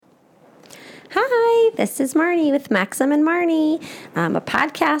this is Marnie with Maxim and Marnie, a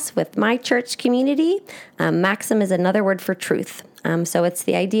podcast with my church community. Maxim is another word for truth. So it's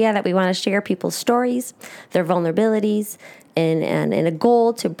the idea that we want to share people's stories, their vulnerabilities, and a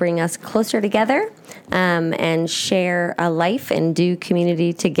goal to bring us closer together and share a life and do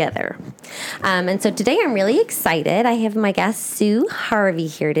community together. And so today I'm really excited. I have my guest Sue Harvey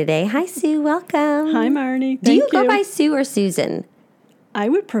here today. Hi, Sue. Welcome. Hi, Marnie. Do you go by Sue or Susan? I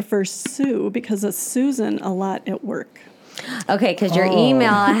would prefer Sue because it's Susan a lot at work. Okay, because your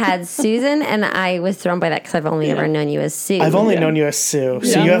email had Susan, and I was thrown by that because I've only ever known you as Sue. I've only known you as Sue.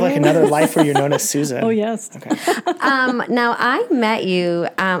 So you have like another life where you're known as Susan. Oh, yes. Okay. Now, I met you.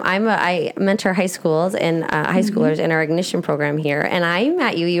 I mentor high schools and high schoolers in our Ignition program here, and I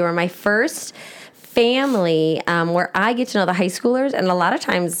met you. You were my first family where I get to know the high schoolers, and a lot of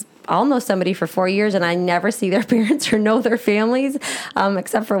times I'll know somebody for 4 years and I never see their parents or know their families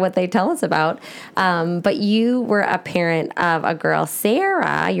except for what they tell us about. But you were a parent of a girl,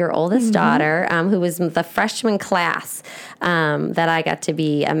 Sarah, your oldest daughter, who was the freshman class that I got to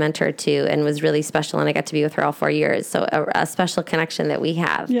be a mentor to and was really special. And I got to be with her all 4 years. So a special connection that we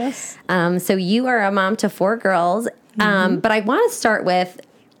have. Yes. So you are a mom to 4 girls. But I want to start with,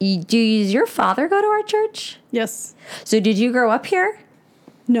 does your father go to our church? Yes. So did you grow up here?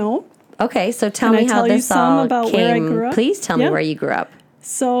 No. Okay, so tell me how this all came. Where I grew up? Please tell me where you grew up.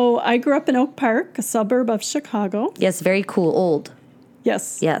 So I grew up in Oak Park, a suburb of Chicago. Yes, very cool, old.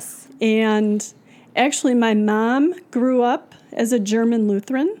 Yes. Yes. And actually my mom grew up as a German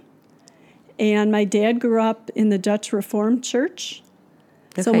Lutheran, and my dad grew up in the Dutch Reformed Church.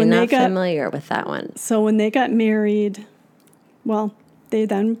 Okay, so not familiar with that one. So when they got married, well, they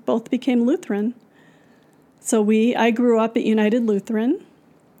then both became Lutheran. So I grew up at United Lutheran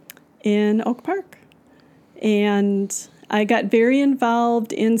in Oak Park. And I got very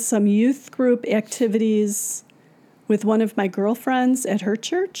involved in some youth group activities with one of my girlfriends at her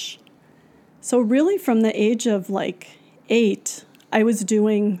church. So really from the age of 8, I was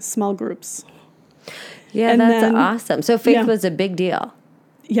doing small groups. Yeah, and that's awesome. So faith was a big deal.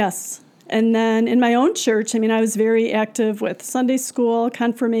 Yes. And then in my own church, I was very active with Sunday school,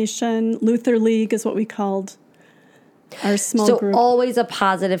 confirmation, Luther League is what we called our small group. So always a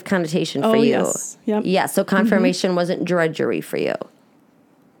positive connotation for you. Yes. Yep. Yeah, so confirmation wasn't drudgery for you.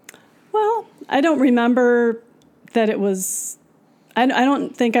 Well, I don't remember that it was, I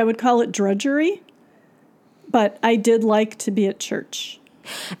don't think I would call it drudgery, but I did like to be at church.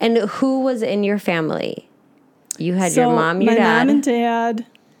 And who was in your family? You had your mom, your dad. My mom and dad,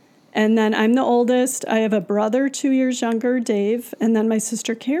 and then I'm the oldest. I have a brother 2 years younger, Dave, and then my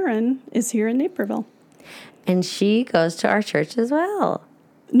sister Karen is here in Naperville. And she goes to our church as well.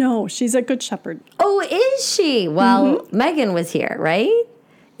 No, she's at Good Shepherd. Oh, is she? Well, Megan was here, right?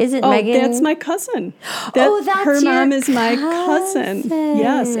 Isn't Megan? Oh, that's my cousin. That's her mom is my cousin.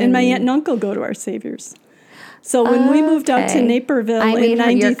 Yes, and my aunt and uncle go to Our Saviors. So when we moved out to Naperville in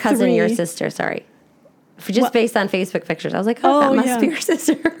 93. Your cousin, your sister, sorry. Just based on Facebook pictures. I was like, that must be your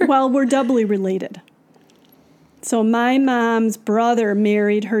sister. Well, we're doubly related. So my mom's brother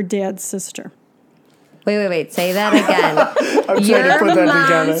married her dad's sister. Wait. Say that again. I'm trying to put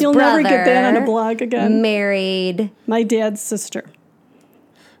that together. You'll never get that on a blog again. Married my dad's sister.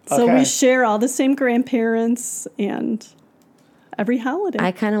 So we share all the same grandparents and every holiday.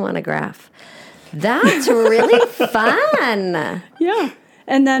 I kind of want a graph. That's really fun. Yeah.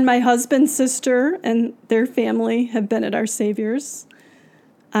 And then my husband's sister and their family have been at Our Saviors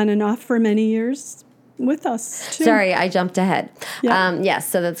on and off for many years with us, too. Sorry, I jumped ahead. Yeah. Yes,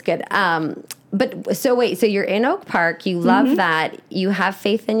 so that's good. But so you're in Oak Park. You love that. You have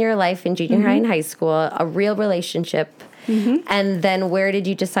faith in your life in junior high and high school, a real relationship. And then where did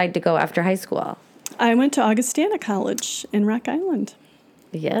you decide to go after high school? I went to Augustana College in Rock Island.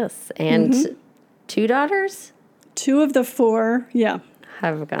 Yes. And 2 daughters? 2 of the 4,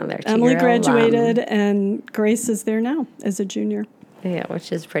 have gone there. Emily graduated, and Grace is there now as a junior. Yeah,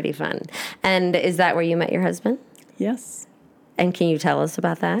 which is pretty fun. And is that where you met your husband? Yes. And can you tell us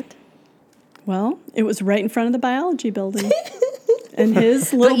about that? Well, it was right in front of the biology building. And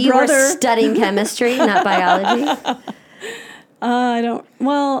his little but you brother... were studying chemistry, not biology?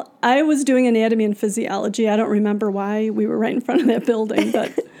 I was doing anatomy and physiology. I don't remember why we were right in front of that building,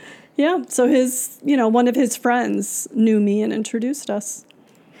 but yeah. So one of his friends knew me and introduced us.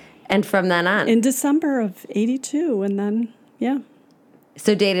 And from then on? In December of 82, and then,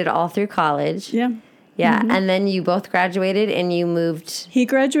 So dated all through college? Yeah. Yeah, and then you both graduated and you moved? He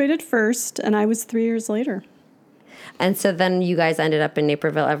graduated first, and I was 3 years later. And so then you guys ended up in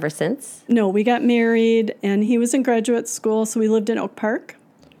Naperville ever since? No, we got married, and he was in graduate school, so we lived in Oak Park.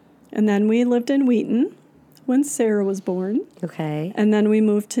 And then we lived in Wheaton when Sarah was born. Okay. And then we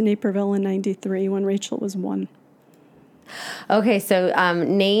moved to Naperville in 93 when Rachel was 1. Okay, so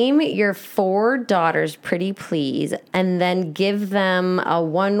name your 4 daughters, pretty please, and then give them a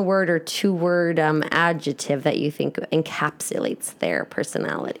 1-word or 2-word adjective that you think encapsulates their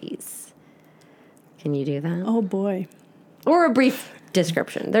personalities. Can you do that? Oh, boy. Or a brief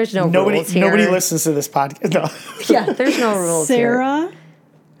description. There's no rules here. Nobody listens to this podcast. No. Yeah, there's no rules here. Sarah,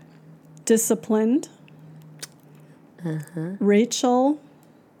 disciplined. Rachel,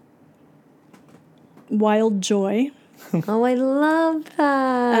 wild joy. Oh, I love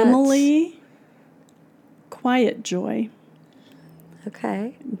that. Emily, quiet joy.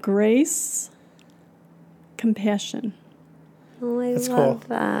 Okay. Grace, compassion. Oh, I That's love cool.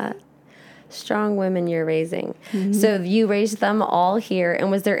 that. Strong women you're raising. So you raised them all here. And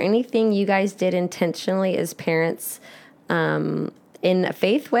was there anything you guys did intentionally as parents in a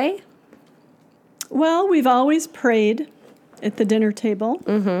faith way? Well, we've always prayed at the dinner table.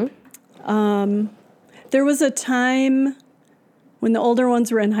 There was a time when the older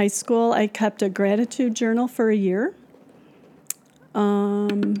ones were in high school, I kept a gratitude journal for a year.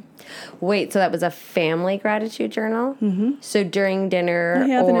 Wait, so that was a family gratitude journal? Mm-hmm. So during dinner I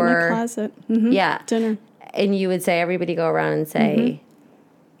have it in my closet. Yeah. Dinner. And you would say, everybody go around and say...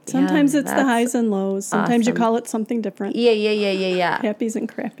 Sometimes it's the that's highs and lows. Sometimes you awesome. call it something different. Yeah. Happies and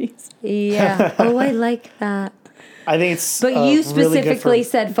crappies. Yeah. Oh, I like that. I think it's But you really good specifically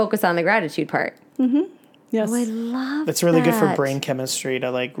said focus on the gratitude part. Yes. Oh, I love It's really good for that. brain chemistry to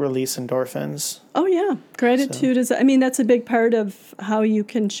like release endorphins. Oh, yeah. Gratitude is, I mean, that's a big part of how you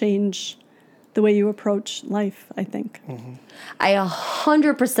can change the way you approach life, I think. I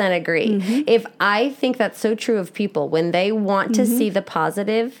 100% agree. If I think that's so true of people, when they want to see the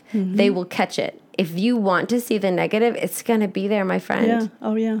positive, they will catch it. If you want to see the negative, it's going to be there, my friend. Yeah.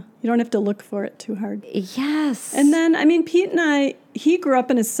 Oh, yeah. You don't have to look for it too hard. Yes. And then, I mean, Pete and I, he grew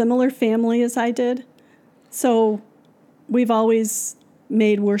up in a similar family as I did. So we've always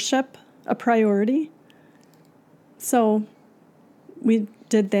made worship a priority. So we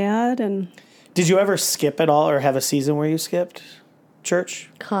did that. And Did you ever skip at all or have a season where you skipped church?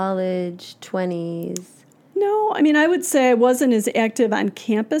 College, 20s. no, I mean, I would say I wasn't as active on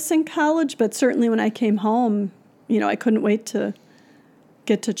campus in college, but certainly when I came home, I couldn't wait to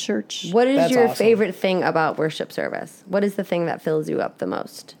get to church. What is That's your awesome. favorite thing about worship service? What is the thing that fills you up the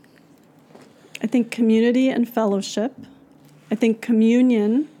most? I think community and fellowship. I think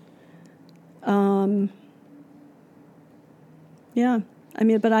communion. Yeah. I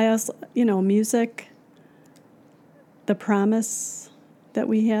mean, but I also, music, the promise that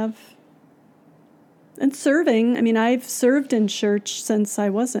we have, and serving. I mean, I've served in church since I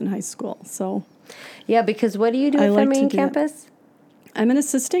was in high school. So Yeah, because what do you do I at the like to main do that. campus? I'm an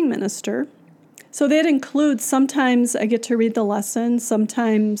assisting minister. So that includes sometimes I get to read the lesson.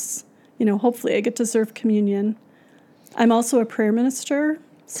 Sometimes, hopefully I get to serve communion. I'm also a prayer minister.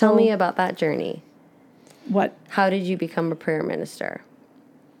 Tell So me about that journey. what? How did you become a prayer minister?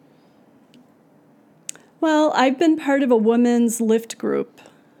 Well, I've been part of a women's lift group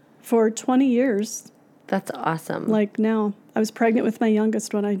for 20 years. That's awesome. Like now, I was pregnant with my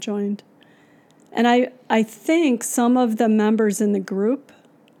youngest when I joined. And I think some of the members in the group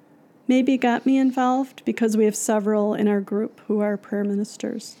maybe got me involved because we have several in our group who are prayer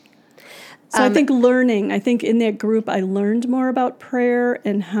ministers. So I think in that group I learned more about prayer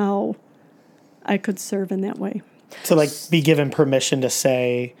and how I could serve in that way. To like be given permission to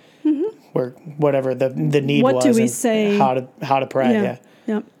say where whatever the need What was. do we and say? How to pray? Yeah.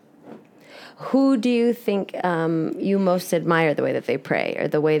 Yeah. Who do you think you most admire the way that they pray, or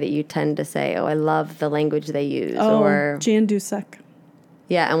the way that you tend to say, "Oh, I love the language they use," or Jan Dusek.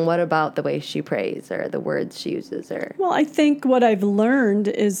 yeah? And what about the way she prays, or the words she uses, or Well, I think what I've learned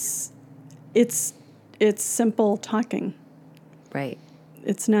is it's simple talking. right,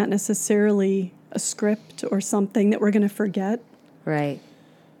 It's not necessarily a script or something that we're going to forget. right?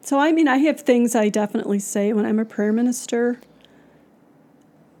 So, I mean, I have things I definitely say when I'm a prayer minister.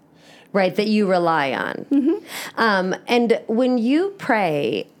 Right, that you rely on. And when you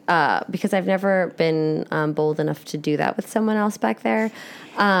pray, because I've never been bold enough to do that with someone else back there,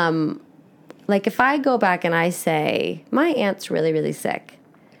 like if I go back and I say, my aunt's really, really sick,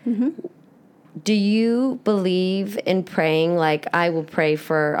 do you believe in praying like I will pray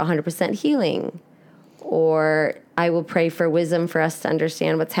for 100% healing? Or I will pray for wisdom for us to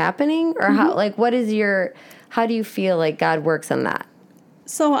understand what's happening? Or how do you feel like God works on that?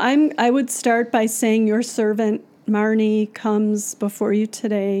 So I would start by saying, your servant Marnie comes before you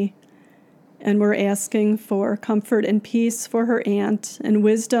today, and we're asking for comfort and peace for her aunt and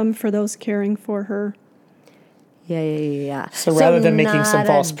wisdom for those caring for her. Yeah. So rather than making some not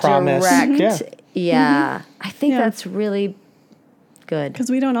false a promise. direct- Yeah. I think Yeah. that's really good. Because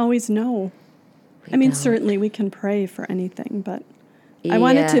we don't always know. I mean, don't. certainly we can pray for anything, but I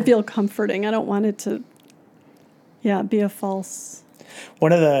want it to Yeah. feel comforting. I don't want it to, be a false.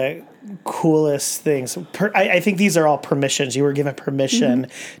 One of the coolest things, I think these are all permissions. You were given permission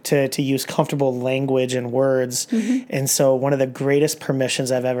to use comfortable language and words. And so one of the greatest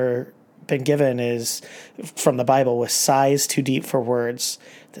permissions I've ever been given is from the Bible, with sighs too deep for words,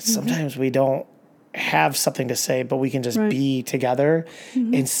 that sometimes we don't have something to say, but we can just be together.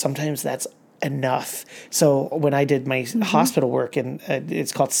 And sometimes that's enough. So when I did my hospital work, and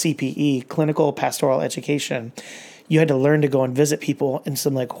it's called CPE, Clinical Pastoral Education, you had to learn to go and visit people in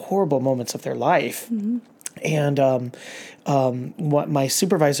some like horrible moments of their life. And what my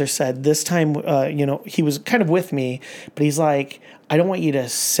supervisor said this time, he was kind of with me, but he's like, I don't want you to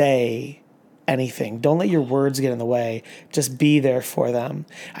say anything. Don't let your words get in the way. Just be there for them.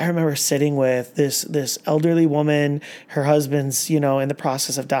 I remember sitting with this elderly woman, her husband's, in the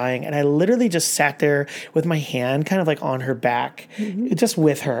process of dying. And I literally just sat there with my hand kind of like on her back, just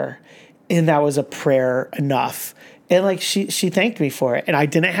with her. And that was a prayer enough. And like she thanked me for it. And I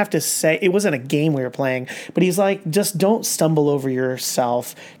didn't have to say, it wasn't a game we were playing, but he's like, just don't stumble over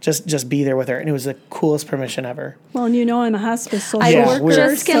yourself. Just be there with her. And it was the coolest permission ever. Well, and I'm a hospice social I worker. was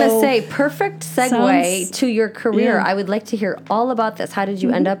just going to so say, perfect segue sounds- to your career. yeah. I would like to hear all about this. How did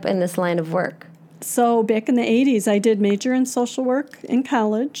you end up in this line of work? So back in the 80s, I did major in social work in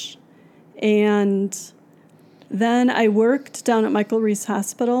college. And then I worked down at Michael Reese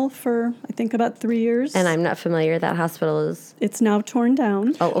Hospital for, I think, about 3 years. And I'm not familiar. That hospital is... It's now torn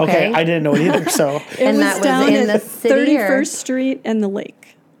down. Oh, Okay, I didn't know it either. So It And was that was down in at the city, or- 31st Street and the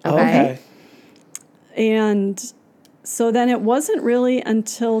lake. okay. And so then it wasn't really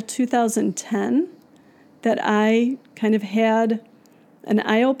until 2010 that I kind of had an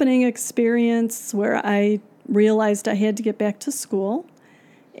eye-opening experience where I realized I had to get back to school.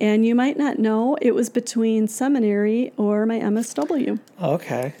 And you might not know, it was between seminary or my MSW.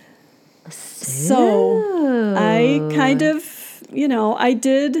 Okay. So I kind of,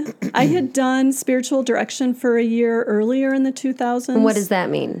 I had done spiritual direction for a year earlier in the 2000s. And what does that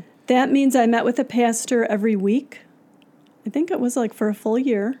mean? That means I met with a pastor every week. I think it was like for a full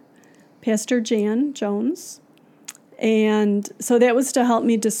year. Pastor Jan Jones. And so that was to help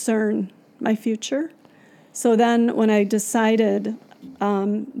me discern my future. So then when I decided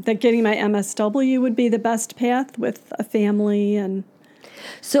that getting my MSW would be the best path with a family and...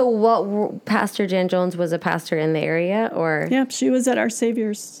 So Pastor Jan Jones was a pastor in the area, or? Yep, she was at Our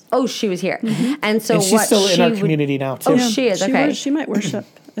Savior's. Oh, she was here. And so And she's what still in she our would- community now, too. Oh, she is, okay. She might worship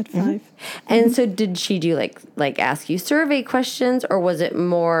at 5. And so did she do like ask you survey questions, or was it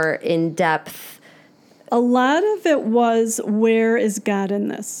more in depth? A lot of it was, where is God in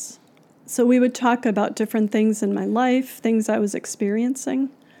this? So we would talk about different things in my life, things I was experiencing.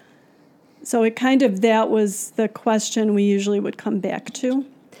 So that was the question we usually would come back to.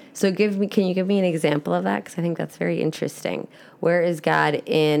 So can you give me an example of that? Because I think that's very interesting. Where is God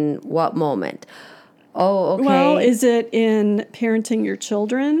in what moment? Oh, okay. Well, is it in parenting your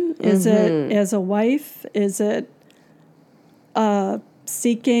children? Is it as a wife? Is it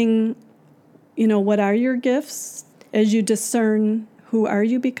seeking, what are your gifts? As you discern, who are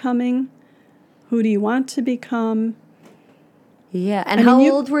you becoming? Who do you want to become? Yeah. And how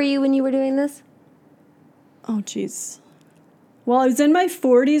old were you when you were doing this? Oh, geez. Well, I was in my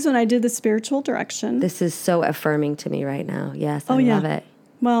 40s when I did the spiritual direction. This is so affirming to me right now. Yes, I yeah. love it.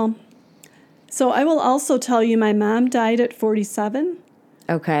 Well, so I will also tell you my mom died at 47.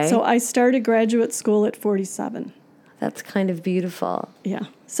 Okay. So I started graduate school at 47. That's kind of beautiful. Yeah.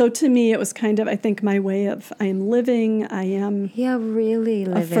 So to me, it was kind of, I think, my way of I am living, I am Yeah, really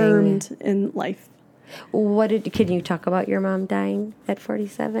living. affirmed in life. Can you talk about your mom dying at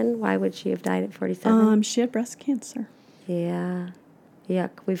 47? Why would she have died at 47? She had breast cancer. Yeah. Yuck.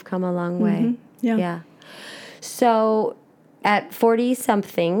 We've come a long way. Yeah. So at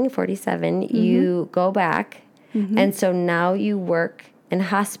 47, you go back. And so now you work in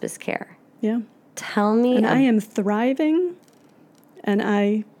hospice care. Yeah. Tell me. And I am thriving. And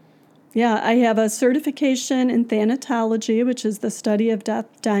I have a certification in thanatology, which is the study of death,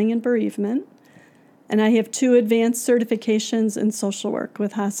 dying, and bereavement. And I have 2 advanced certifications in social work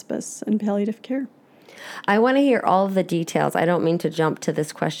with hospice and palliative care. I want to hear all of the details. I don't mean to jump to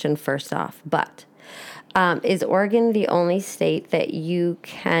this question first off, but is Oregon the only state that you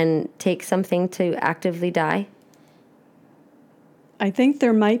can take something to actively die? I think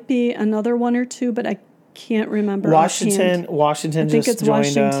there might be another one or two, but I can't remember. Washington I think just it's joined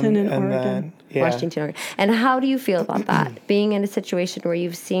Washington them, and Oregon. Then, Washington, Oregon. And how do you feel about that? Being in a situation where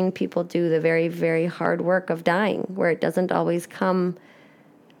you've seen people do the very, very hard work of dying, where it doesn't always come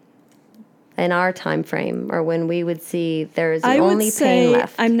in our time frame, or when we would see there's I would only say pain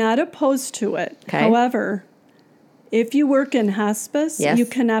left. I'm not opposed to it. Okay. However, if you work in hospice, Yes. you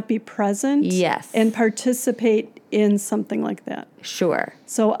cannot be present Yes. and participate in something like that. Sure.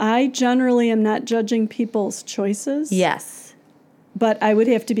 So I generally am not judging people's choices. Yes. But I would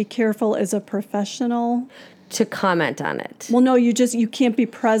have to be careful as a professional. To comment on it. Well, no, you can't be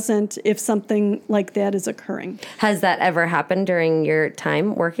present if something like that is occurring. Has that ever happened during your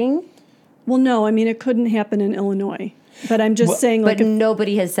time working? Well, no, I mean, it couldn't happen in Illinois. But I'm just saying, like, But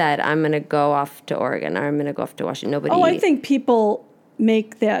nobody has said, I'm going to go off to Oregon or I'm going to go off to Washington. Nobody. I think people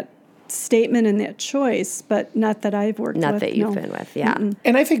make that statement and that choice, but not that I've worked with. Not that you've no. been with, yeah.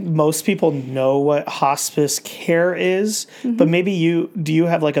 And I think most people know what hospice care is, but maybe do you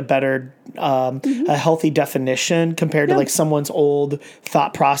have like a better, a healthy definition compared to like someone's old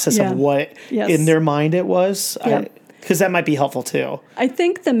thought process Yeah. of what Yes. in their mind it was? Yeah. Because that might be helpful too. I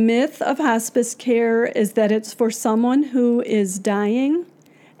think the myth of hospice care is that it's for someone who is dying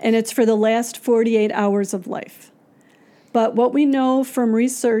and it's for the last 48 hours of life. But what we know from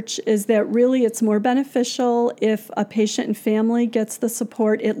research is that really it's more beneficial if a patient and family gets the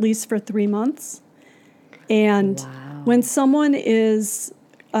support at least for 3 months. And when someone is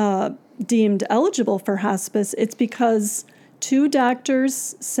deemed eligible for hospice, it's because 2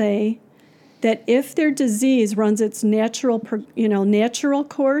 doctors say that if their disease runs its natural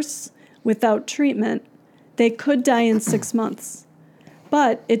course without treatment, they could die in 6 months.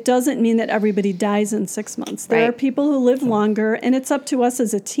 But it doesn't mean that everybody dies in 6 months. There are Right. people who live longer, and it's up to us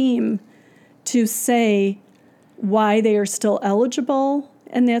as a team to say why they are still eligible,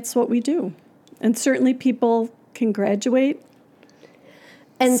 and that's what we do. And certainly people can graduate.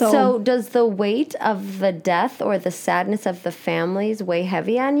 And So- so does the weight of the death or the sadness of the families weigh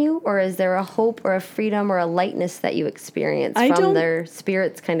heavy on you? Or is there a hope or a freedom or a lightness that you experience I from don't- their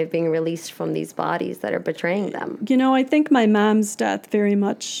spirits kind of being released from these bodies that are betraying them? I think my mom's death very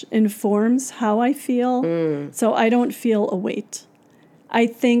much informs how I feel, so I don't feel a weight. I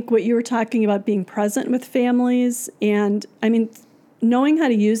think what you were talking about, being present with families, and I mean, knowing how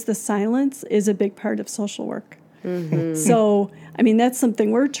to use the silence is a big part of social work. So, I mean, that's something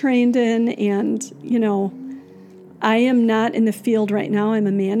we're trained in, and, I am not in the field right now. I'm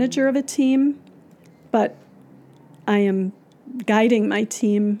a manager of a team, but I am guiding my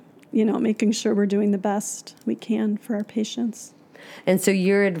team, making sure we're doing the best we can for our patients. And so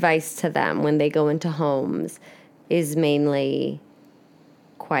your advice to them when they go into homes is mainly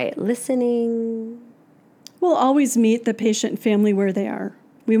quiet listening. We'll always meet the patient and family where they are.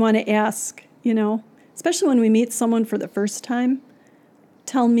 We want to ask, especially when we meet someone for the first time,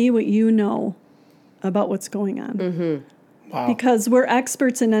 tell me what you know about what's going on. Wow. Because we're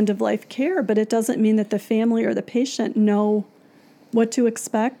experts in end-of-life care, but it doesn't mean that the family or the patient know what to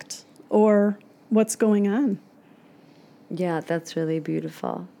expect or what's going on. Yeah, that's really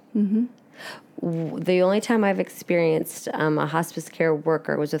beautiful. The only time I've experienced a hospice care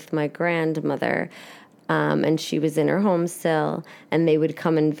worker was with my grandmother, and she was in her home still, and they would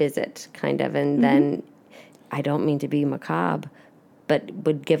come and visit, kind of, and then, I don't mean to be macabre, but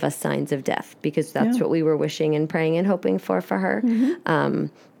would give us signs of death, because that's what we were wishing and praying and hoping for her.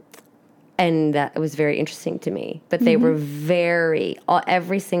 And that was very interesting to me. But they were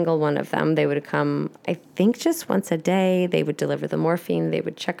every single one of them, they would come, I think, just once a day. They would deliver the morphine. They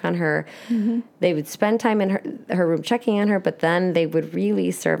would check on her. They would spend time in her room checking on her, but then they would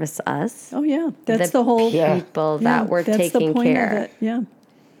really service us. Oh, yeah. That's the whole... Yeah. People that were that's taking the point care. of it. Yeah.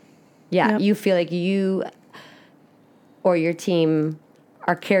 Yeah, Yep. you feel like you or your team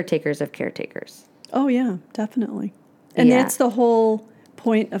are caretakers of caretakers. Oh, yeah, definitely. And Yeah. that's the whole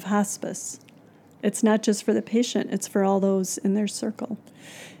point of hospice. It's not just for the patient, it's for all those in their circle.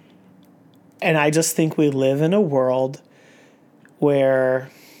 And I just think we live in a world where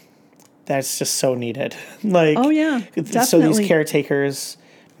that's just so needed. Like, Oh, yeah, so these definitely. caretakers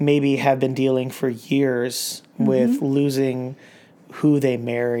maybe have been dealing for years with losing who they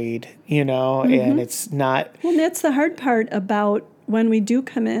married, and it's not. Well, that's the hard part about when we do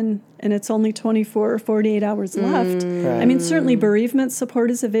come in and it's only 24 or 48 hours left. I mean, certainly bereavement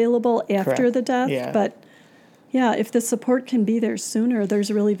support is available after Correct. the death, Yeah. but yeah, if the support can be there sooner,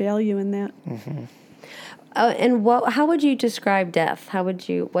 there's really value in that. And how would you describe death?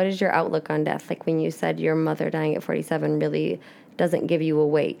 What is your outlook on death? Like when you said your mother dying at 47 really doesn't give you a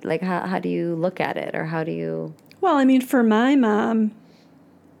weight. Like how do you look at it, or how do you? Well, I mean, for my mom,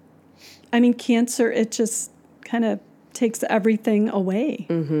 I mean, cancer, it just kind of takes everything away.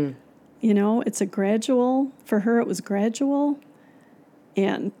 Mm-hmm. You know, it's a gradual, for her, it was gradual.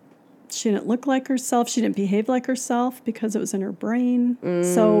 And she didn't look like herself. She didn't behave like herself because it was in her brain.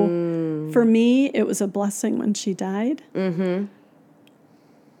 So for me, it was a blessing when she died. Mm-hmm.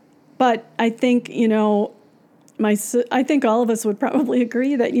 But I think, you know, I think all of us would probably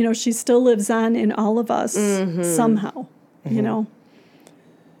agree that, you know, she still lives on in all of us somehow, you know.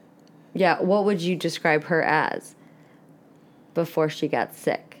 Yeah, what would you describe her as before she got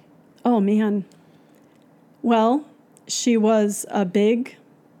sick? Oh, man. Well, she was a big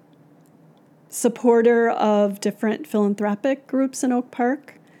supporter of different philanthropic groups in Oak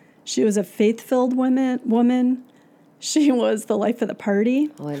Park. She was a faith-filled woman. She was the life of the party.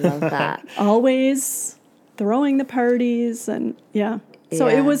 Oh, I love that. Always throwing the parties and So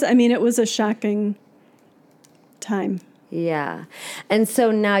it was a shocking time. Yeah. And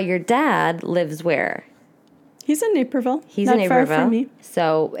so now your dad lives where? He's in Naperville. He's not in Naperville. far from me.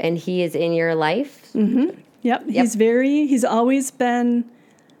 So, and he is in your life? Mm-hmm. Yep. He's always been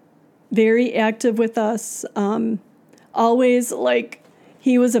very active with us. Always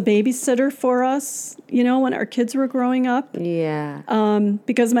he was a babysitter for us, you know, when our kids were growing up. Yeah.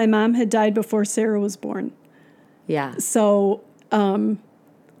 Because my mom had died before Sarah was born. Yeah. So, when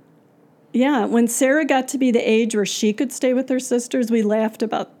Sarah got to be the age where she could stay with her sisters, we laughed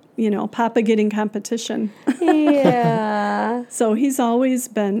about, you know, Papa getting competition. Yeah. So he's always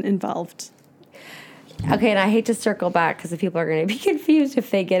been involved. Okay, and I hate to circle back because the people are going to be confused if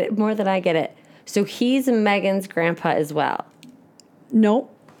they get it more than I get it. So he's Megan's grandpa as well?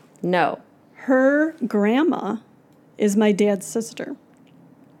 Nope. No. Her grandma is my dad's sister.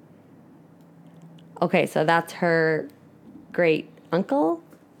 Okay, so that's her great uncle?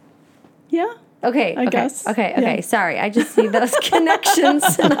 Yeah. Okay. I guess. Okay. Yeah. Sorry. I just see those connections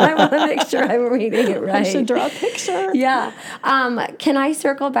and I want to make sure I'm reading it right. I should draw a picture. Yeah. Can I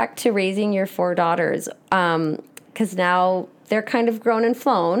circle back to raising your 4 daughters? Because now they're kind of grown and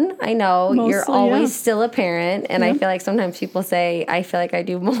flown. I know you're always still a parent. And I feel like sometimes people say, I feel like I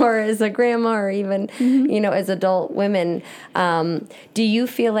do more as a grandma or even, you know, as adult women. Do you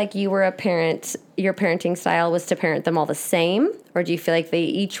feel like you were a parent, your parenting style was to parent them all the same? Or do you feel like they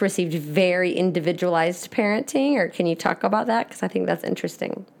each received very individualized parenting? Or can you talk about that? Because I think that's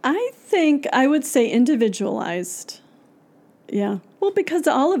interesting. I think I would say individualized. Yeah. Well, because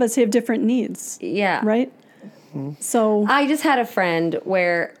all of us have different needs. Yeah. Right? So I just had a friend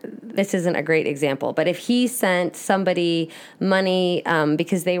where this isn't a great example, but if he sent somebody money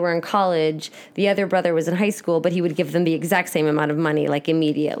because they were in college, the other brother was in high school, but he would give them the exact same amount of money, like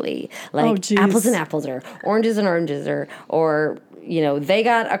immediately, like apples and apples or oranges and oranges or you know, they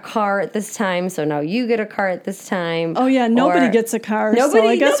got a car at this time, so now you get a car at this time. Oh yeah, nobody gets a car, so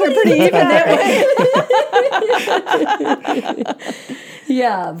I guess we're nobody pretty even that way.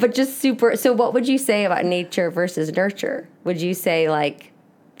 Yeah, but just super. So what would you say about nature versus nurture? Would you say like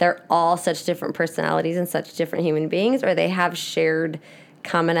they're all such different personalities and such different human beings, or they have shared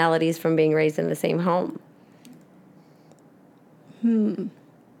commonalities from being raised in the same home?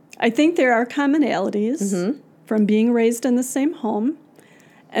 I think there are commonalities from being raised in the same home.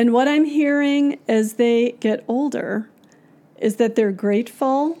 And what I'm hearing as they get older is that they're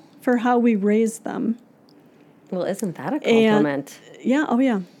grateful for how we raised them. Well, isn't that a compliment?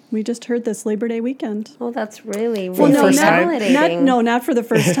 And, we just heard this Labor Day weekend. Well, that's really, For the first time? validating. Not for the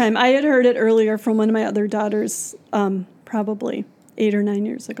first time. I had heard it earlier from one of my other daughters, probably 8 or 9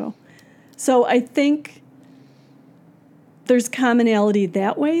 years ago. So I think there's commonality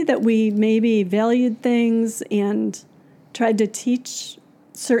that way, that we maybe valued things and tried to teach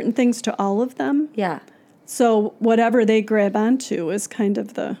certain things to all of them. Yeah. So whatever they grab onto is kind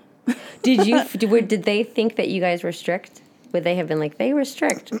of the... Did they think that you guys were strict? Would they have been like, they were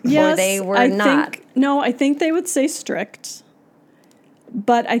strict? Yes, or they were not? I think they would say strict.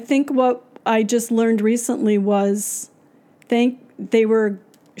 But I think what I just learned recently was the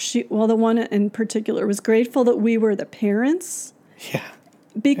one in particular was grateful that we were the parents. Yeah.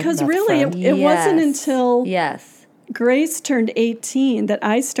 Because really, it wasn't until Grace turned 18 that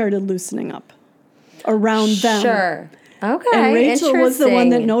I started loosening up around them. Sure. Okay. And Rachel was the one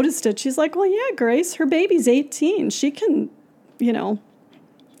that noticed it. She's like, well, yeah, Grace, her baby's 18. She can, you know,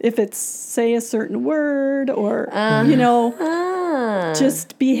 if it's say a certain word or, you know,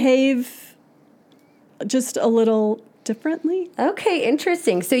 just behave just a little differently. Okay,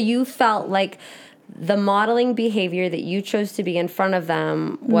 interesting. So you felt like the modeling behavior that you chose to be in front of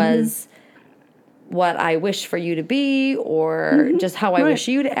them was what I wish for you to be or just how I wish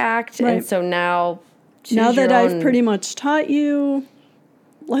you to act. Right. And so now now that your I've own- pretty much taught you,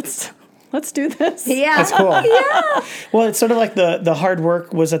 let's do this. Yeah. That's cool. Yeah. Well, it's sort of like the hard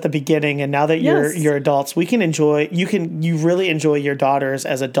work was at the beginning, and now that Yes. you're adults, you really enjoy your daughters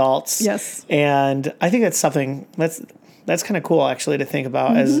as adults. Yes. And I think that's something that's kind of cool actually to think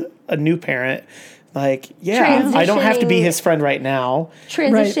about as a new parent. Like, yeah, I don't have to be his friend right now.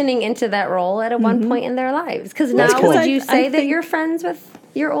 Transitioning into that role at one point in their lives. Because now, cool. would you I say that think- you're friends with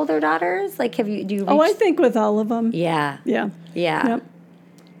your older daughters? Like, do you reach? Oh, I think with all of them. Yeah. Yeah. Yeah. Yep.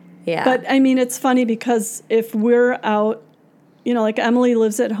 Yeah. But I mean, it's funny because if we're out, like Emily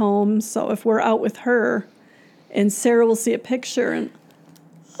lives at home, so if we're out with her, and Sarah will see a picture and,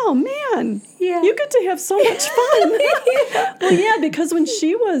 oh man, Yeah. you get to have so much fun. Well, yeah, because when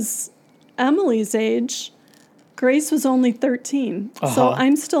she was Emily's age, Grace was only 13, so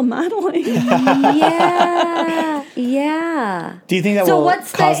I'm still modeling. yeah. Yeah. Do you think that So will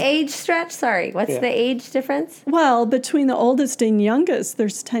what's cause the age stretch? Sorry, what's the age difference? Well, between the oldest and youngest,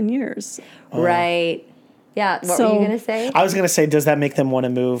 there's 10 years. Right. Yeah. What were So- you going to say? I was going to say, does that make them want to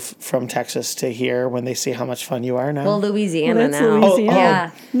move from Texas to here when they see how much fun you are now? Well, Louisiana That's now. Louisiana.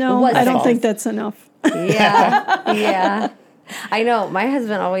 Yeah. No, Was I don't it? think that's enough. Yeah. Yeah. I know. My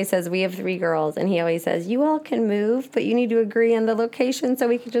husband always says we have 3 girls, and he always says, you all can move, but you need to agree on the location so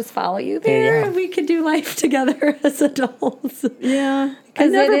we can just follow you there Yeah. and we could do life together as adults. Yeah. I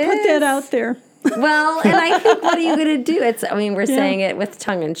 'Cause never it put that is. out there. Well, and I think, what are you going to do? We're Yeah. saying it with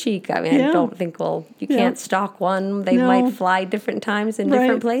tongue in cheek. I mean, I Yeah. don't think, you Yeah. can't stalk one. They No. might fly different times in Right.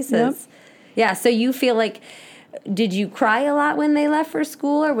 different places. Yep. Yeah. So you feel like, did you cry a lot when they left for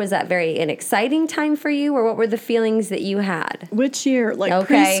school, or was that an exciting time for you, or what were the feelings that you had? Which year? Like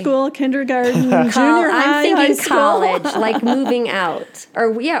Okay. preschool, kindergarten, junior high, I'm high thinking school? college, like moving out, or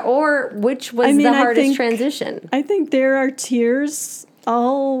which was I mean, the I hardest think- transition? I think there are tears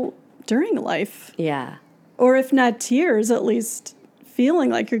all during life. Yeah. Or if not tears, at least feeling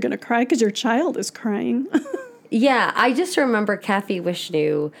like you're going to cry because your child is crying. Yeah, I just remember Kathy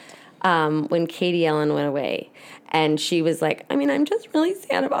Wishnu when Katie Ellen went away. And she was like, I'm just really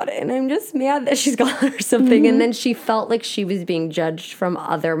sad about it. And I'm just mad that she's gone or something. And then she felt like she was being judged from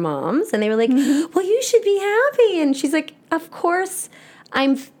other moms. And they were like, well, you should be happy. And she's like, of course,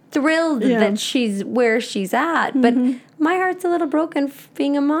 I'm thrilled Yeah. that she's where she's at. But my heart's a little broken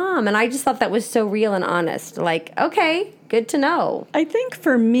being a mom. And I just thought that was so real and honest. Like, okay, good to know. I think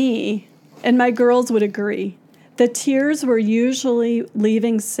for me, and my girls would agree, the tears were usually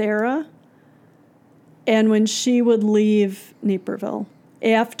leaving Sarah and when she would leave Naperville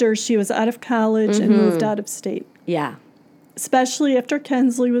after she was out of college and moved out of state, Yeah. especially after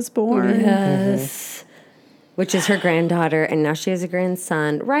Kensley was born. Yes. Which is her granddaughter, and now she has a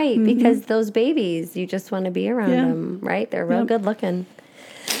grandson. Right, because those babies, you just want to be around Yeah. them, right? They're real Yep. good looking.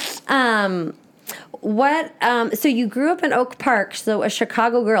 So you grew up in Oak Park, so a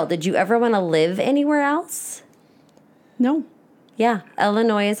Chicago girl. Did you ever want to live anywhere else? No. Yeah,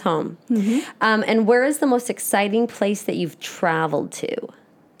 Illinois is home. And where is the most exciting place that you've traveled to?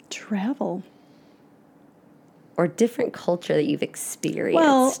 Travel. Or different culture that you've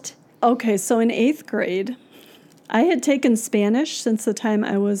experienced? Well, okay, so in 8th grade, I had taken Spanish since the time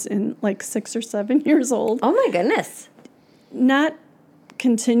I was in like 6 or 7 years old. Oh my goodness. Not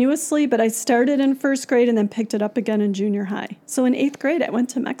continuously, but I started in 1st grade and then picked it up again in junior high. So in 8th grade, I went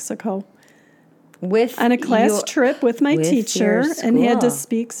to Mexico on a class trip with my with teacher your and had to school.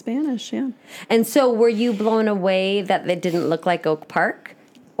 speak Spanish, yeah. And so were you blown away that they didn't look like Oak Park,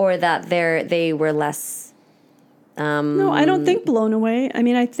 or that they were less? No, I don't think blown away. I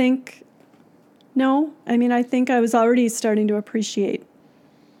think I was already starting to appreciate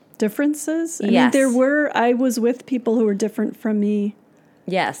differences. Yes. I was with people who were different from me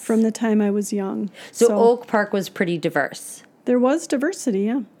Yes. from the time I was young. So Oak Park was pretty diverse. There was diversity,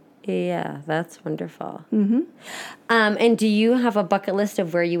 yeah. Yeah, that's wonderful. Mm-hmm. And do you have a bucket list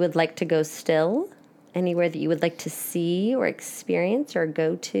of where you would like to go still? Anywhere that you would like to see or experience or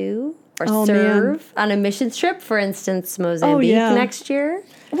go to or Oh, serve on a missions trip? For instance, Mozambique yeah. next year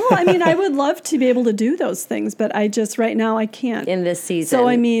Well, I would love to be able to do those things, but right now I can't. in this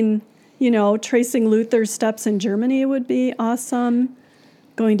season. So, tracing Luther's steps in Germany would be awesome.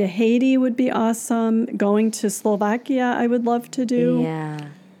 Going to Haiti would be awesome. Going to Slovakia, I would love to do. Yeah.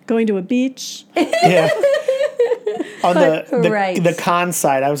 Going to a beach. Yeah. On Right. the con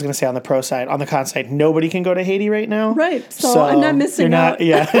side, I was going to say on the pro side. On the con side, nobody can go to Haiti right now. Right. So I'm not missing out.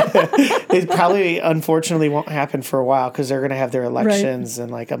 Yeah. It probably, unfortunately, won't happen for a while because they're going to have their elections in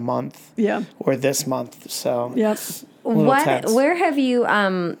like a month Yeah. or this month. So Yep. little tense. Where have you,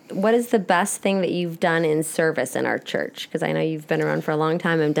 what is the best thing that you've done in service in our church? Because I know you've been around for a long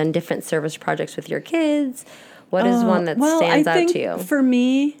time and done different service projects with your kids. What is one that stands out to you? For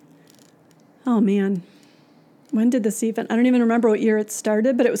me, oh man, when did this even, I don't even remember what year it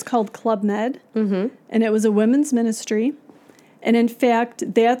started, but it was called Club Med. Mm-hmm. And it was a women's ministry. And in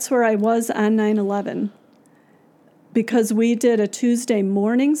fact, that's where I was on 9/11. Because we did a Tuesday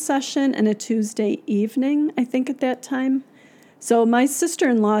morning session and a Tuesday evening, I think, at that time. So my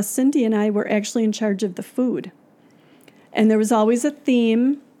sister-in-law, Cindy, and I were actually in charge of the food. And there was always a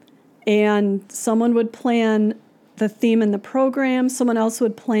theme, and someone would plan the theme in the program, someone else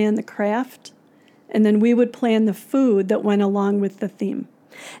would plan the craft, and then we would plan the food that went along with the theme.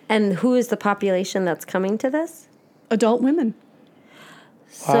 And who is the population that's coming to this? Adult women.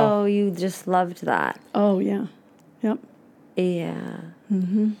 So you just loved that. Oh, yeah. Yep. Yeah.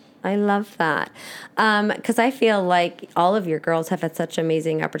 Mm-hmm. I love that. Because I feel like all of your girls have had such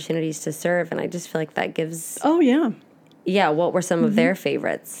amazing opportunities to serve, and I just feel like that gives... Oh, yeah. Yeah, what were some of their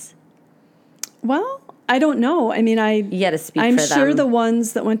favorites? Well, I don't know. I mean, You got to speak I'm for them. sure the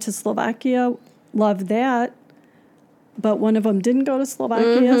ones that went to Slovakia loved that, but one of them didn't go to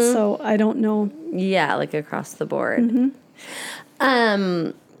Slovakia, so I don't know. Yeah, like across the board.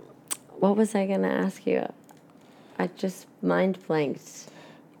 What was I going to ask you? I just mind blanked.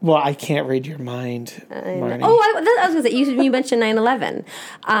 Well, I can't read your mind, Marnie. I was going to say, you mentioned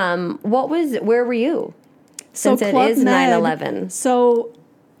 9/11. Where were you? Since it is 9/11. So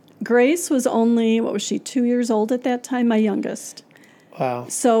Grace was only, 2 years old at that time, my youngest. Wow.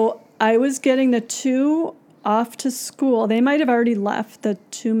 So I was getting the two off to school. They might have already left, the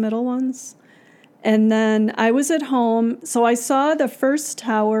two middle ones. And then I was at home. So I saw the first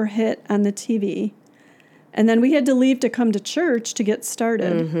tower hit on the TV. And then we had to leave to come to church to get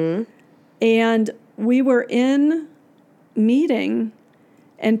started. Mm-hmm. And we were in meeting,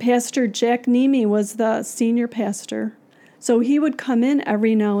 and Pastor Jack Nemi was the senior pastor. So he would come in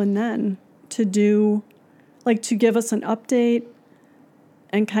every now and then to give us an update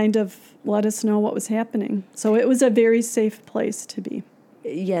and kind of let us know what was happening. So it was a very safe place to be.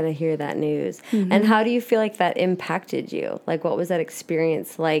 Yeah, to hear that news. Mm-hmm. And how do you feel like that impacted you? Like, what was that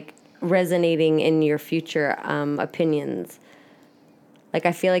experience like resonating in your future opinions? Like,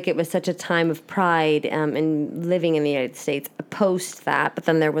 I feel like it was such a time of pride in living in the United States post that, but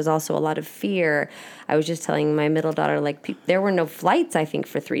then there was also a lot of fear. I was just telling my middle daughter, there were no flights, I think,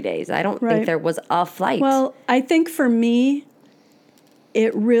 for 3 days. I don't think there was a flight. Well, I think for me,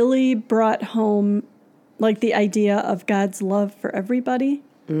 it really brought home, the idea of God's love for everybody,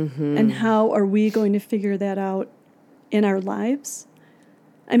 and how are we going to figure that out in our lives.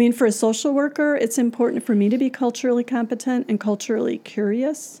 I mean, for a social worker, it's important for me to be culturally competent and culturally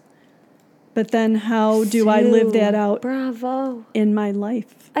curious. But then how do I live that out in my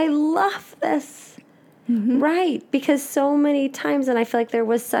life? I love this. Mm-hmm. Right. Because so many times, and I feel like there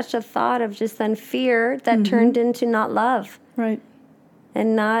was such a thought of just then fear that turned into not love. Right.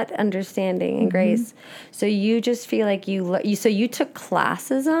 And not understanding and grace. So you just feel like so you took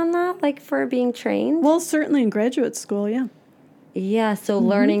classes on that, for being trained? Well, certainly in graduate school, yeah. Yeah, so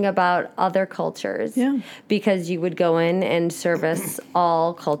learning about other cultures. Yeah. Because you would go in and service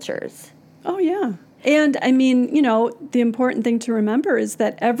all cultures. Oh, yeah. And, I mean, the important thing to remember is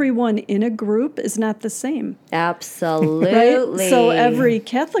that everyone in a group is not the same. Absolutely. Right? So every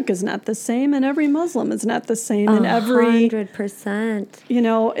Catholic is not the same, and every Muslim is not the same, and 100%.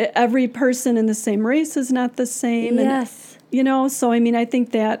 Every person in the same race is not the same. Yes. And, so, I mean, I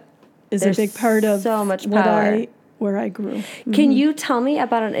think that is a big part of so much power. Where I grew. Can you tell me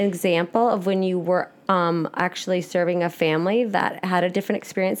about an example of when you were actually serving a family that had a different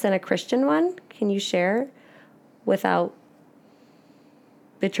experience than a Christian one? Can you share without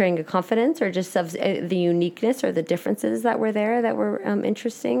betraying a confidence, or just of the uniqueness or the differences that were there that were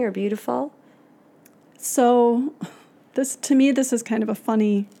interesting or beautiful? So to me, this is kind of a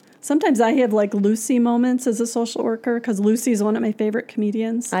funny... Sometimes I have Lucy moments as a social worker, because Lucy is one of my favorite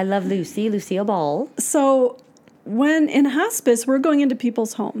comedians. I love Lucille Ball. So... when in hospice, we're going into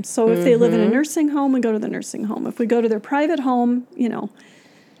people's homes. So if they live in a nursing home, we go to the nursing home. If we go to their private home,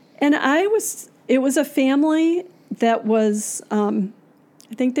 And it was a family that was, I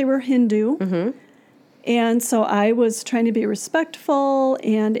think they were Hindu. Mm-hmm. And so I was trying to be respectful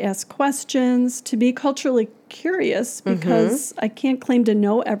and ask questions, to be culturally curious, because I can't claim to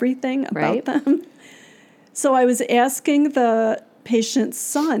know everything about them. So I was asking the patient's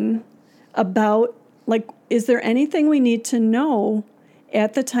son about, is there anything we need to know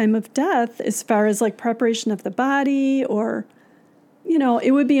at the time of death as far as preparation of the body, or,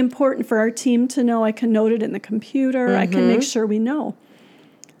 it would be important for our team to know. I can note it in the computer. I can make sure we know.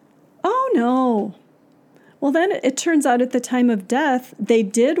 Oh, no. Well, then it turns out at the time of death, they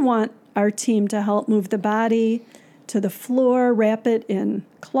did want our team to help move the body to the floor, wrap it in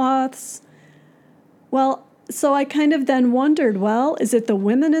cloths. Well, so I kind of then wondered, well, is it the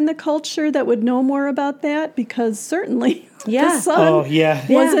women in the culture that would know more about that? Because certainly the son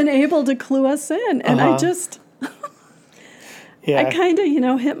wasn't able to clue us in. And I just... I kind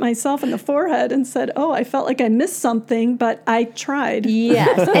of, hit myself in the forehead and said, I felt like I missed something, but I tried.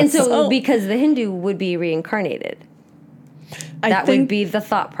 Yes. And so because the Hindu would be reincarnated. That would be the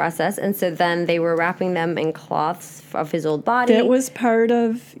thought process. And so then they were wrapping them in cloths of his old body. That was part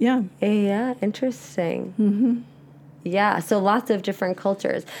of, Yeah, interesting. Mm-hmm. Yeah, so lots of different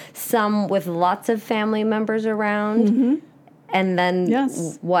cultures. Some with lots of family members around. Mm-hmm. And then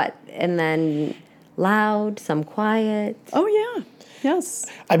what? And then... loud, some quiet. Oh, yeah. Yes.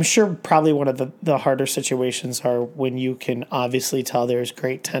 I'm sure probably one of the harder situations are when you can obviously tell there's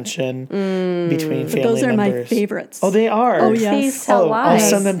great tension between family members. Those are my favorites. Oh, they are? Oh, yes. Please tell why. I'll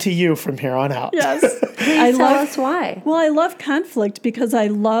send them to you from here on out. Yes. Please tell us why. Well, I love conflict because I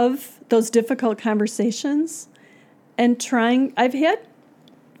love those difficult conversations and I've had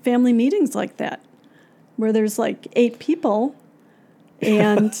family meetings like that where there's like 8 people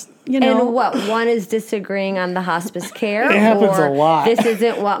and... And what? One is disagreeing on the hospice care? It happens a lot. This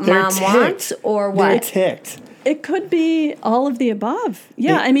isn't what mom wants? Or what? They're ticked. It could be all of the above.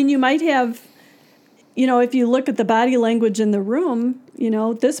 Yeah, I mean, you might have, if you look at the body language in the room,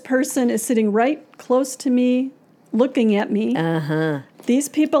 this person is sitting right close to me, looking at me. Uh-huh. These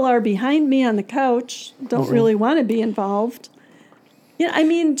people are behind me on the couch, don't really want to be involved. Yeah, I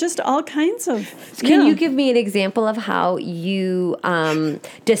mean, just all kinds of... Can you give me an example of how you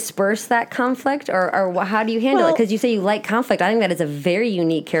disperse that conflict? Or how do you handle it? Because you say you like conflict. I think that is a very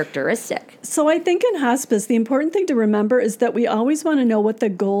unique characteristic. So I think in hospice, the important thing to remember is that we always want to know what the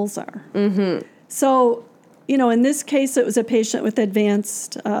goals are. Mm-hmm. So, in this case, it was a patient with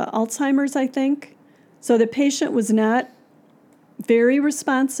advanced Alzheimer's, I think. So the patient was not very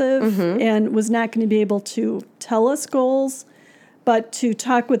responsive and was not going to be able to tell us goals. But to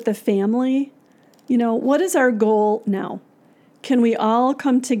talk with the family, what is our goal now? Can we all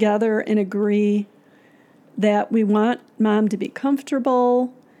come together and agree that we want mom to be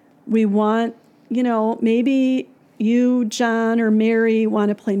comfortable? We want, maybe you, John, or Mary want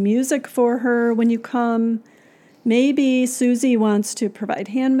to play music for her when you come. Maybe Susie wants to provide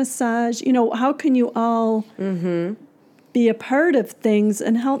hand massage. How can you all be a part of things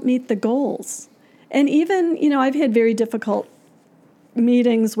and help meet the goals? And even, I've had very difficult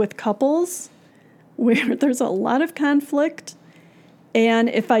meetings with couples where there's a lot of conflict. And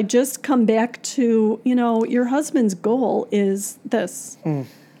if I just come back to, your husband's goal is this.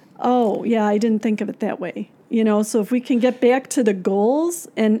 Oh, yeah, I didn't think of it that way. So if we can get back to the goals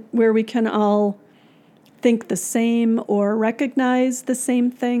and where we can all think the same or recognize the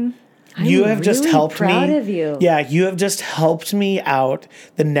same thing. You have just helped me. Proud of you. Yeah, you have just helped me out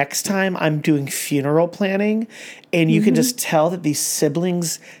the next time I'm doing funeral planning, and you can just tell that these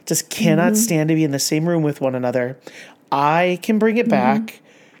siblings just cannot stand to be in the same room with one another. I can bring it back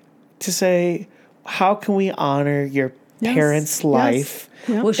to say, how can we honor your parents' life?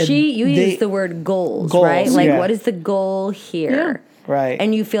 Yeah. Well, you use the word goals, right? Like, what is the goal here? Yeah. Right.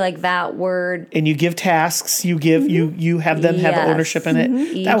 And you feel like that word... And you give tasks, you give you have them have ownership in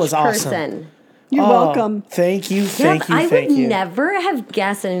it. That was awesome. Person. You're welcome. Thank you, thank you. I would never have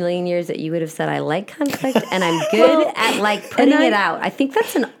guessed in a million years that you would have said, I like conflict and I'm good at putting it out. I think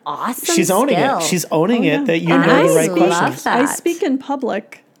that's an awesome She's owning skill. it. She's owning it that you And know the I right questions. that. I speak in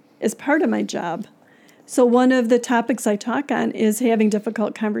public as part of my job. So one of the topics I talk on is having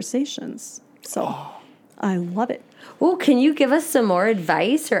difficult conversations. So I love it. Well, can you give us some more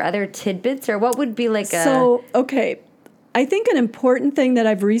advice or other tidbits, or what would be like So, okay, I think an important thing that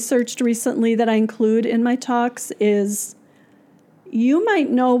I've researched recently that I include in my talks is you might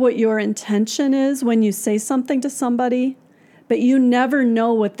know what your intention is when you say something to somebody, but you never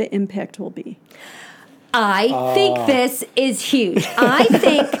know what the impact will be. I think this is huge. I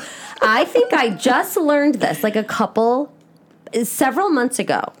think I just learned this like several months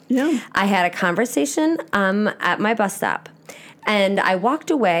ago. Yeah. I had a conversation at my bus stop, and I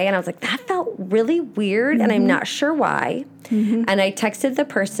walked away, and I was like, that felt really weird, and I'm not sure why. And I texted the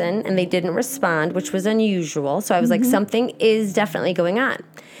person, and they didn't respond, which was unusual. So I was like, something is definitely going on.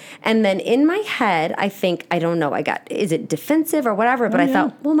 And then in my head, I think, I don't know, is it defensive or whatever, but I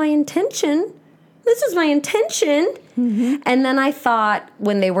thought, well, my intention this was my intention. And then I thought,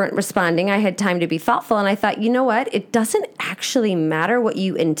 when they weren't responding, I had time to be thoughtful. And I thought, you know what? It doesn't actually matter what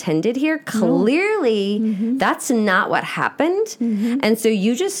you intended here. Clearly, that's not what happened. And so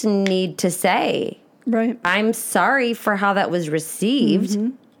you just need to say, Right. I'm sorry for how that was received.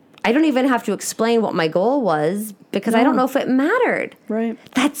 I don't even have to explain what my goal was because I don't know if it mattered. Right.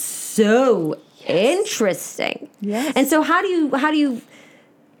 That's so interesting. Yes. And so how do you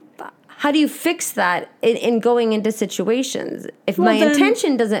fix that in going into situations if my then-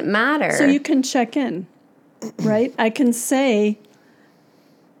 intention doesn't matter? So you can check in, right? I can say,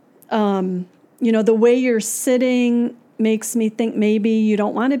 the way you're sitting makes me think maybe you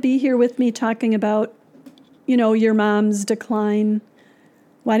don't want to be here with me talking about, your mom's decline.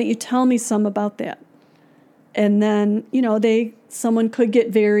 Why don't you tell me some about that? And then, someone could get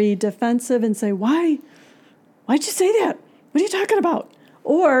very defensive and say, why'd you say that? What are you talking about?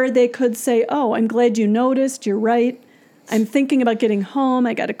 Or they could say, oh, I'm glad you noticed. You're right. I'm thinking about getting home.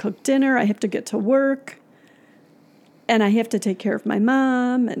 I got to cook dinner. I have to get to work. And I have to take care of my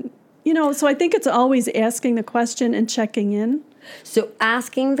mom. And, so I think it's always asking the question and checking in. So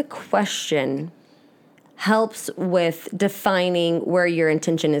asking the question helps with defining where your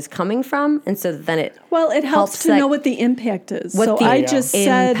intention is coming from. And so then it helps to know what the impact is. What so the I just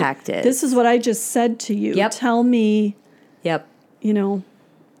said, impact is. this is what I just said to you. Yep. Tell me, Yep.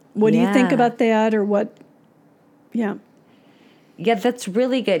 what do you think Yeah. about that or what? Yeah. Yeah, that's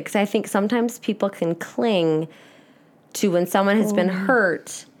really good because I think sometimes people can cling to when someone has been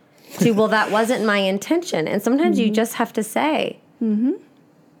hurt to, well, that wasn't my intention. And sometimes you just have to say,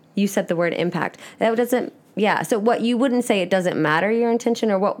 you said the word impact. That doesn't, so what you wouldn't say it doesn't matter your intention,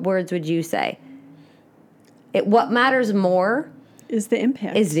 or what words would you say? What matters more Is the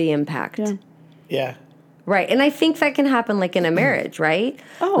impact. is the impact. Yeah. Yeah. Right. And I think that can happen like in a marriage, right?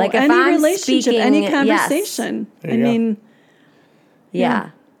 Oh, like if any I'm relationship, speaking, any yes. conversation. There you go. Yeah.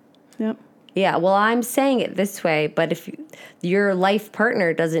 Yep. Yeah, well, I'm saying it this way, but if your life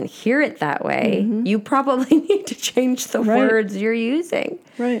partner doesn't hear it that way, you probably need to change the Right. words you're using.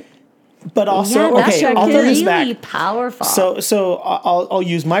 Right. But also, that's okay, I'll turn this really back. powerful. So I'll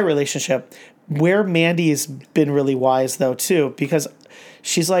use my relationship where Mandy's been really wise though too, because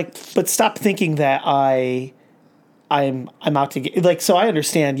she's like, but stop thinking that I'm out to get, like, so I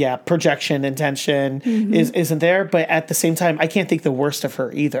understand, projection, intention isn't there, but at the same time, I can't think the worst of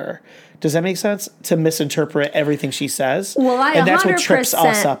her either. Does that make sense? To misinterpret everything she says? well, I and that's what trips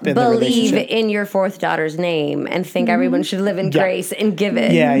us up 100% in the believe relationship. in your fourth daughter's name and think everyone should live in Yeah. grace and give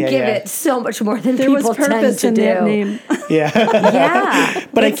it Yeah. it so much more than There people was purpose tend to in do. that name. Yeah. Yeah,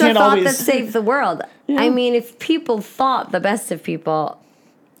 But I it's can't a thought always- that saved the world. I mean, if people thought the best of people,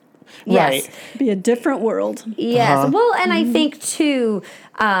 yes. Right. Be a different world. Yes. Well, and I think too,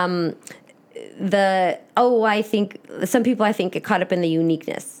 I think some people get caught up in the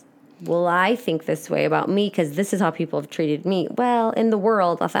uniqueness. Well, I think this way about me because this is how people have treated me. Well, in the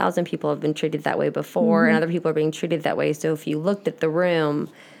world, 1,000 people have been treated that way before, and other people are being treated that way. So if you looked at the room,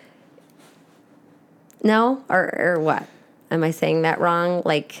 no, or what? Am I saying that wrong?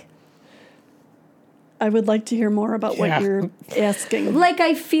 Like I would like to hear more about Yeah. what you're asking.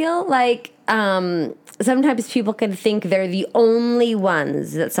 I feel like sometimes people can think they're the only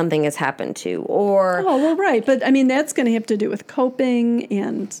ones that something has happened to, or Oh, well, right. But I mean, that's going to have to do with coping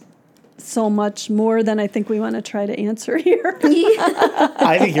and so much more than I think we want to try to answer here.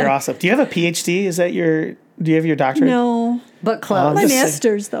 I think you're awesome. Do you have a PhD? Do you have your doctorate? No. but close. My just saying.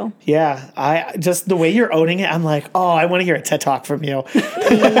 master's, though. Yeah. I just, the way you're owning it, I'm like, oh, I want to hear a TED Talk from you.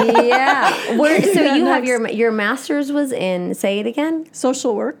 Yeah. So Yeah, you have next. your master's was in, say it again?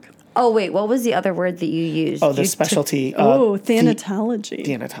 Social work. Oh, wait, what was the other word that you used? Oh, the You specialty. Thanatology.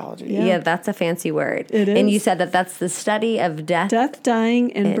 Thanatology. Yeah, that's a fancy word. It And you is. said that that's the study of death Death,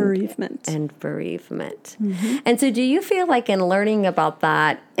 dying, and bereavement. and bereavement. And so do you feel like in learning about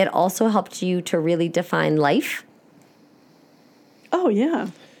that, it also helped you to really define life? Oh, yeah.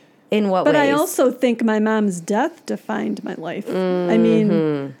 In what But ways? I also think my mom's death defined my life. I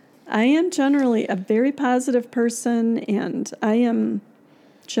mean, I am generally a very positive person, and I am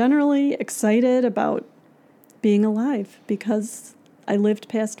generally excited about being alive because I lived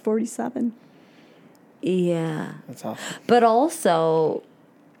past 47. Yeah. That's awesome. But also,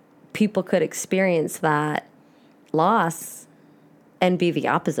 people could experience that loss and be the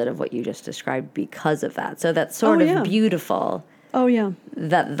opposite of what you just described because of that. So that's sort Oh, of yeah. beautiful Oh, yeah.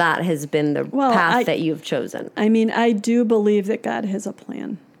 that has been the Well, path that you've chosen. I mean, I do believe that God has a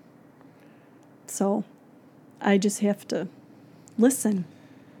plan. So I just have to listen.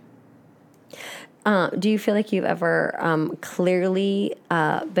 Do you feel like you've ever clearly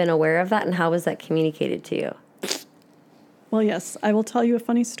been aware of that, and how was that communicated to you? Well, yes, I will tell you a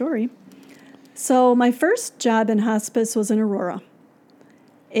funny story. So my first job in hospice was in Aurora,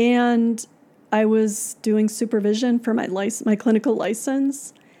 and I was doing supervision for my clinical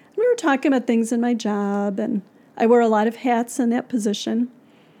license. We were talking about things in my job, and I wore a lot of hats in that position.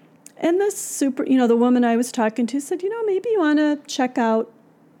 And the woman I was talking to said, maybe you want to check out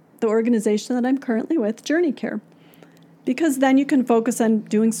the organization that I'm currently with, Journey Care, because then you can focus on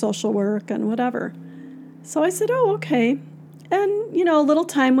doing social work and whatever. So I said, oh, okay. And, a little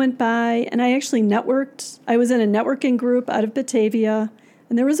time went by, and I actually networked. I was in a networking group out of Batavia,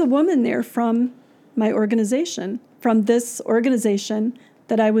 and there was a woman there from my organization, from this organization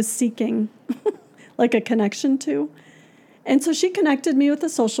that I was seeking like a connection to. And so she connected me with a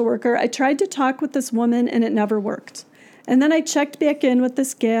social worker. I tried to talk with this woman, and it never worked. And then I checked back in with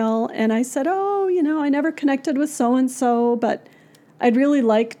this gal, and I said, I never connected with so-and-so, but I'd really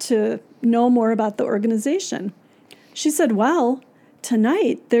like to know more about the organization. She said, well,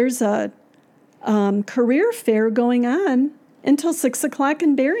 tonight there's a career fair going on until 6 o'clock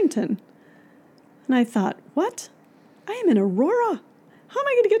in Barrington. And I thought, what? I am in Aurora. How am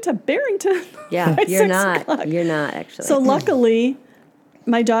I going to get to Barrington? Yeah, by you're 6 not. o'clock? You're not, actually. So luckily,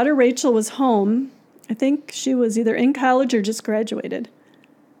 my daughter Rachel was home. I think she was either in college or just graduated.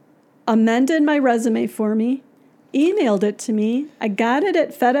 Amended my resume for me, emailed it to me. I got it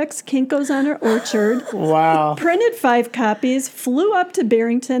at FedEx Kinko's on our Orchard. Wow. Printed 5 copies, flew up to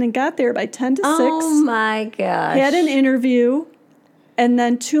Barrington, and got there by 10 to 6. Oh, my gosh. Had an interview, and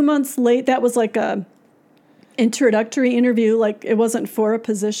then 2 months late, that was like a introductory interview, like it wasn't for a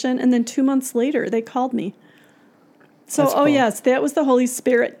position, and then 2 months later, they called me. So, That's cool. yes, that was the Holy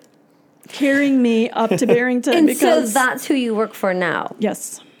Spirit carrying me up to Barrington. And because, so that's who you work for now.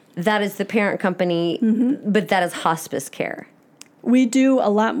 yes. That is the parent company, but that is hospice care. We do a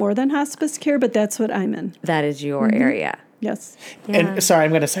lot more than hospice care, but that's what I'm in. That is your area. Yes. Yeah. And sorry, I'm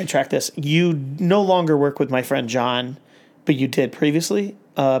going to sidetrack this. You no longer work with my friend John, but you did previously,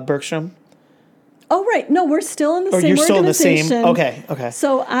 Bergstrom? Oh, right. No, we're still in the Or same you're still in the organization. same? Okay.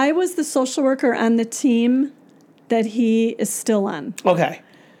 So I was the social worker on the team that he is still on. Okay.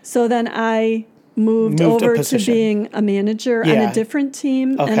 So then I moved Moved a over to position. being a manager on Yeah. a different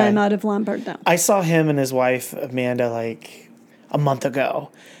team, and Okay. I'm out of Lombard now. I saw him and his wife, Amanda, like a month ago.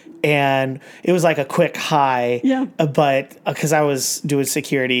 And it was like a quick hi. Yeah. But because I was doing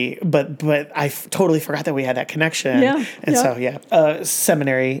security, but I totally forgot that we had that connection. Yeah, And yeah. so,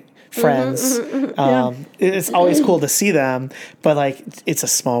 seminary friends. Yeah. It's always cool to see them, but like it's a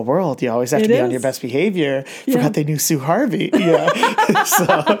small world. You always have to It be on is. your best behavior. Yeah. Forgot they knew Sue Harvey. Yeah. So,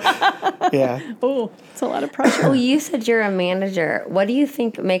 yeah. Oh, it's a lot of pressure. Oh, you said you're a manager. What do you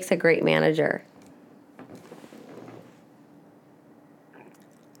think makes a great manager?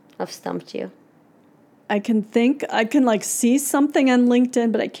 I've stumped you. I can like see something on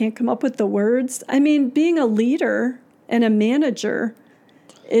LinkedIn, but I can't come up with the words. I mean, being a leader and a manager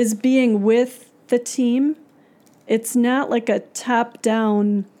is being with the team. It's not like a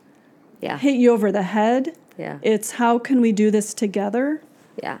top-down Yeah. hit you over the head. Yeah. It's how can we do this together?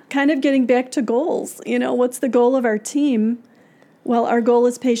 Yeah. Kind of getting back to goals. What's the goal of our team? Well, our goal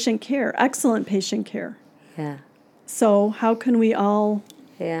is patient care, excellent patient care. Yeah. So how can we all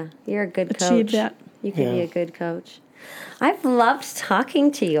Yeah. You're a good achieve coach. that? You can be Yeah. a good coach. I've loved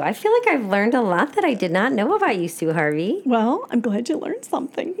talking to you. I feel like I've learned a lot that I did not know about you, Sue Harvey. Well, I'm glad you learned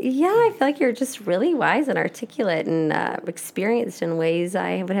something. Yeah, I feel like you're just really wise and articulate and experienced in ways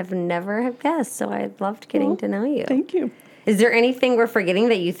I would have never have guessed. So I loved getting Well, to know you. Thank you. Is there anything we're forgetting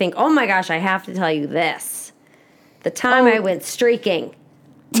that you think, oh my gosh, I have to tell you this? The time I went streaking.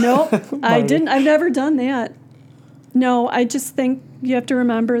 Nope, I didn't. I've never done that. No, I just think you have to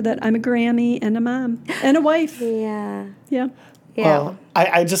remember that I'm a Grammy and a mom and a wife. Yeah. Yeah. Yeah. Well,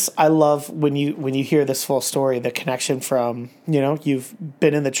 I love when you hear this full story, the connection from, you've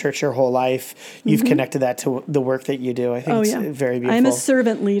been in the church your whole life. You've connected that to the work that you do. I think it's very beautiful. I'm a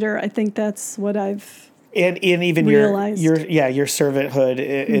servant leader. I think that's what I've and even realized. your servanthood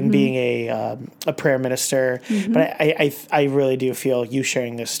in being a prayer minister. But I really do feel you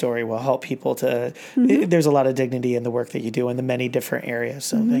sharing this story will help people to. There's a lot of dignity in the work that you do in the many different areas.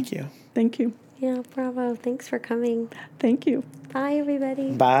 So thank you. Thank you. Yeah, bravo. Thanks for coming. Thank you. Bye,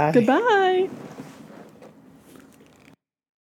 everybody. Bye. Goodbye.